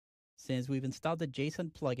Since we've installed the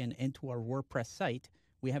JSON plugin into our WordPress site,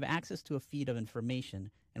 we have access to a feed of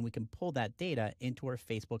information, and we can pull that data into our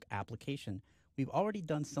Facebook application. We've already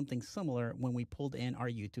done something similar when we pulled in our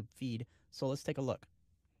YouTube feed, so let's take a look.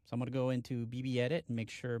 So I'm going to go into BB Edit and make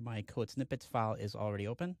sure my code snippets file is already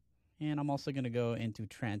open. And I'm also going to go into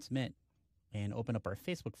Transmit and open up our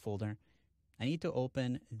Facebook folder. I need to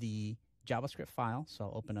open the JavaScript file, so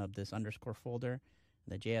I'll open up this underscore folder,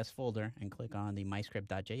 the JS folder, and click on the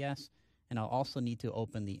myscript.js. And I'll also need to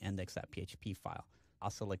open the index.php file. I'll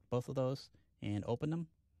select both of those and open them.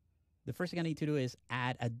 The first thing I need to do is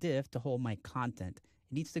add a div to hold my content.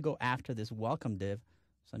 It needs to go after this welcome div.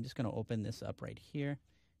 So I'm just going to open this up right here.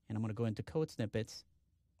 And I'm going to go into code snippets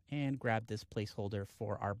and grab this placeholder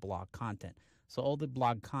for our blog content. So all the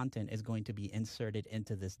blog content is going to be inserted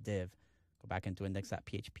into this div. Go back into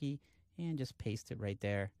index.php and just paste it right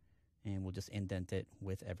there. And we'll just indent it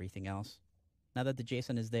with everything else. Now that the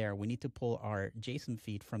JSON is there, we need to pull our JSON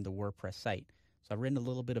feed from the WordPress site. So I've written a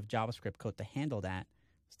little bit of JavaScript code to handle that.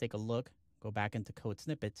 Let's take a look, go back into code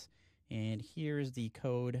snippets, and here's the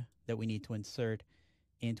code that we need to insert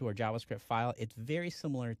into our JavaScript file. It's very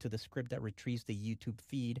similar to the script that retrieves the YouTube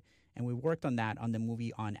feed, and we worked on that on the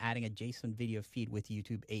movie on adding a JSON video feed with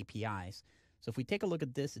YouTube APIs. So if we take a look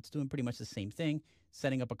at this, it's doing pretty much the same thing,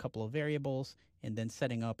 setting up a couple of variables, and then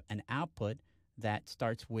setting up an output that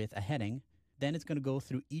starts with a heading. Then it's going to go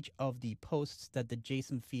through each of the posts that the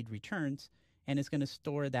JSON feed returns, and it's going to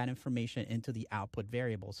store that information into the output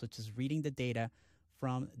variable. So it's just reading the data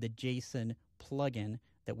from the JSON plugin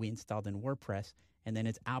that we installed in WordPress, and then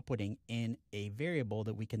it's outputting in a variable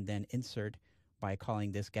that we can then insert by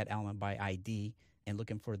calling this getElementById and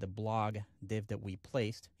looking for the blog div that we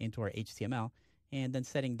placed into our HTML, and then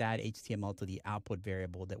setting that HTML to the output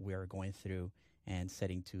variable that we are going through and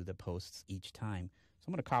setting to the posts each time. So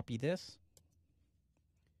I'm going to copy this.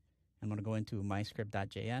 I'm going to go into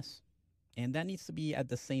myscript.js. And that needs to be at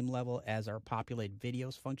the same level as our populate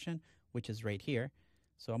videos function, which is right here.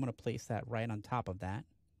 So I'm going to place that right on top of that.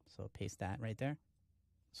 So paste that right there.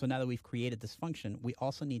 So now that we've created this function, we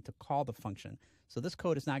also need to call the function. So this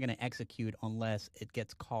code is not going to execute unless it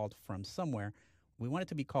gets called from somewhere. We want it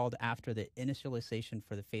to be called after the initialization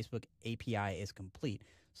for the Facebook API is complete.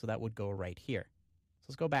 So that would go right here. So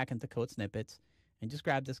let's go back into code snippets and just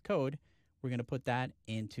grab this code. We're going to put that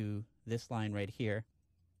into this line right here.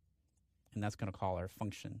 And that's going to call our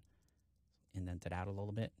function. Indent it out a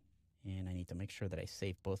little bit. And I need to make sure that I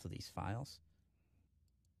save both of these files.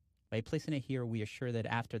 By placing it here, we assure that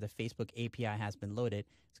after the Facebook API has been loaded,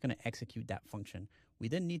 it's going to execute that function. We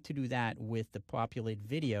then need to do that with the populate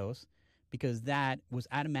videos because that was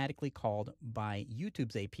automatically called by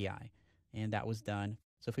YouTube's API. And that was done.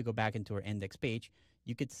 So if we go back into our index page,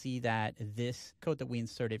 you could see that this code that we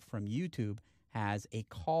inserted from YouTube has a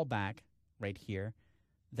callback right here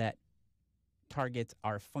that targets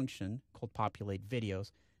our function called populate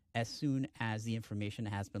videos as soon as the information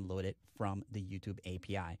has been loaded from the YouTube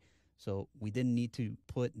API. So we didn't need to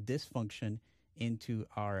put this function into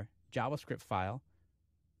our JavaScript file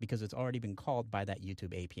because it's already been called by that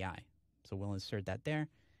YouTube API. So we'll insert that there.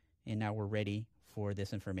 And now we're ready for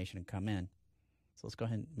this information to come in. So let's go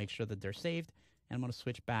ahead and make sure that they're saved. And I'm going to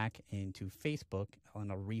switch back into Facebook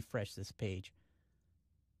and I'll refresh this page.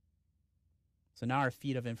 So now our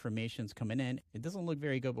feed of information is coming in. It doesn't look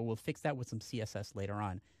very good, but we'll fix that with some CSS later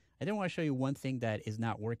on. I did want to show you one thing that is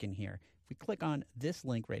not working here. If we click on this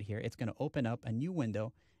link right here, it's going to open up a new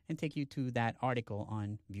window and take you to that article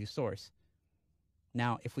on View Source.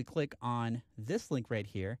 Now, if we click on this link right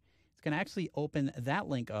here, it's going to actually open that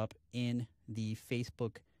link up in the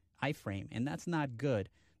Facebook iframe, and that's not good.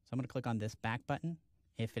 So I'm going to click on this back button.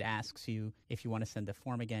 If it asks you if you want to send the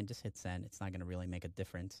form again, just hit send. It's not going to really make a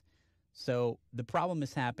difference. So the problem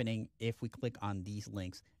is happening if we click on these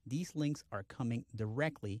links. These links are coming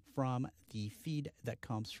directly from the feed that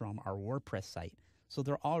comes from our WordPress site. So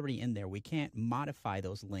they're already in there. We can't modify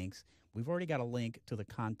those links. We've already got a link to the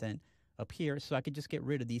content up here. So I could just get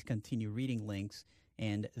rid of these continue reading links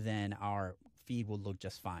and then our feed will look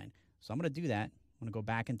just fine. So I'm going to do that. I'm going to go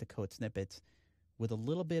back into code snippets with a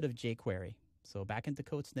little bit of jQuery. So back into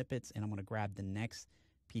code snippets and I'm going to grab the next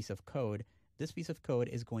piece of code. This piece of code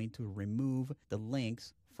is going to remove the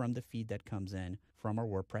links from the feed that comes in from our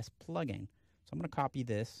WordPress plugin. So I'm going to copy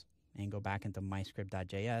this and go back into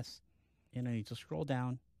myscript.js. And I need to scroll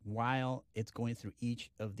down while it's going through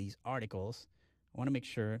each of these articles. I want to make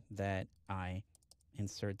sure that I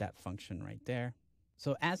insert that function right there.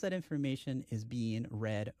 So as that information is being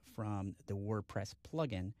read from the WordPress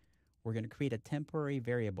plugin, we're going to create a temporary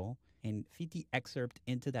variable and feed the excerpt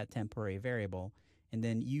into that temporary variable, and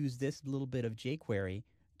then use this little bit of jQuery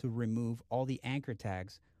to remove all the anchor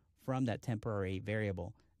tags from that temporary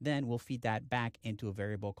variable. Then we'll feed that back into a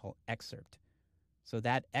variable called excerpt. So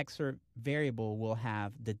that excerpt variable will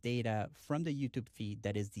have the data from the YouTube feed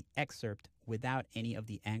that is the excerpt without any of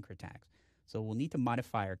the anchor tags. So we'll need to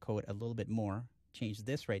modify our code a little bit more, change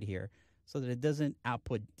this right here, so that it doesn't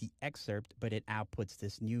output the excerpt, but it outputs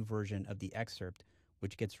this new version of the excerpt,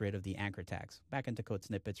 which gets rid of the anchor tags. Back into code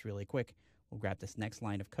snippets really quick. We'll grab this next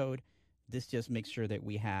line of code. This just makes sure that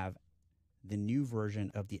we have the new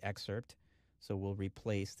version of the excerpt. So we'll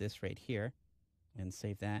replace this right here and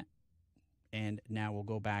save that. And now we'll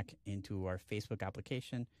go back into our Facebook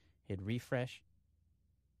application, hit refresh.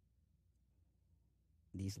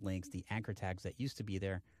 These links, the anchor tags that used to be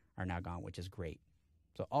there, are now gone, which is great.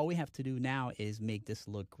 So all we have to do now is make this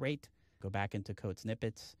look great. Go back into code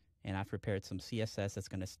snippets, and I've prepared some CSS that's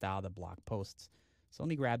going to style the blog posts. So let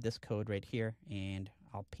me grab this code right here, and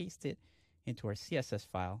I'll paste it into our CSS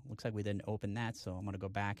file. Looks like we didn't open that, so I'm going to go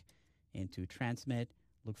back into transmit,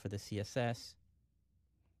 look for the CSS,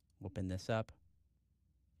 open this up.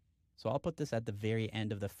 So I'll put this at the very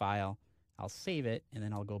end of the file. I'll save it, and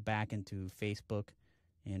then I'll go back into Facebook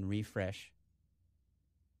and refresh.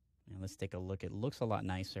 And let's take a look. It looks a lot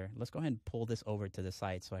nicer. Let's go ahead and pull this over to the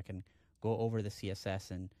side so I can go over the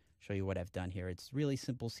CSS and show you what I've done here. It's really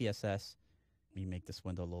simple CSS. Let me make this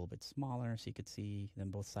window a little bit smaller so you could see them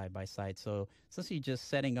both side by side. So essentially just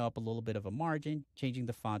setting up a little bit of a margin, changing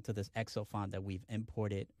the font to this EXO font that we've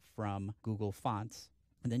imported from Google Fonts,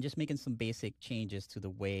 and then just making some basic changes to the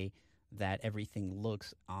way that everything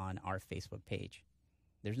looks on our Facebook page.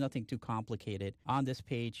 There's nothing too complicated on this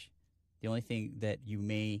page. The only thing that you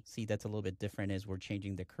may see that's a little bit different is we're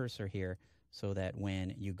changing the cursor here so that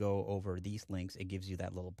when you go over these links, it gives you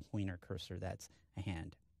that little pointer cursor that's a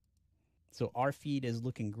hand. So our feed is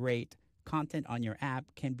looking great. Content on your app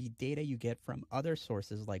can be data you get from other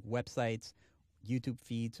sources like websites, YouTube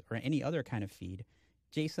feeds, or any other kind of feed.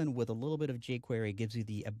 JSON with a little bit of jQuery gives you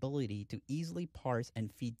the ability to easily parse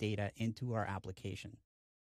and feed data into our application.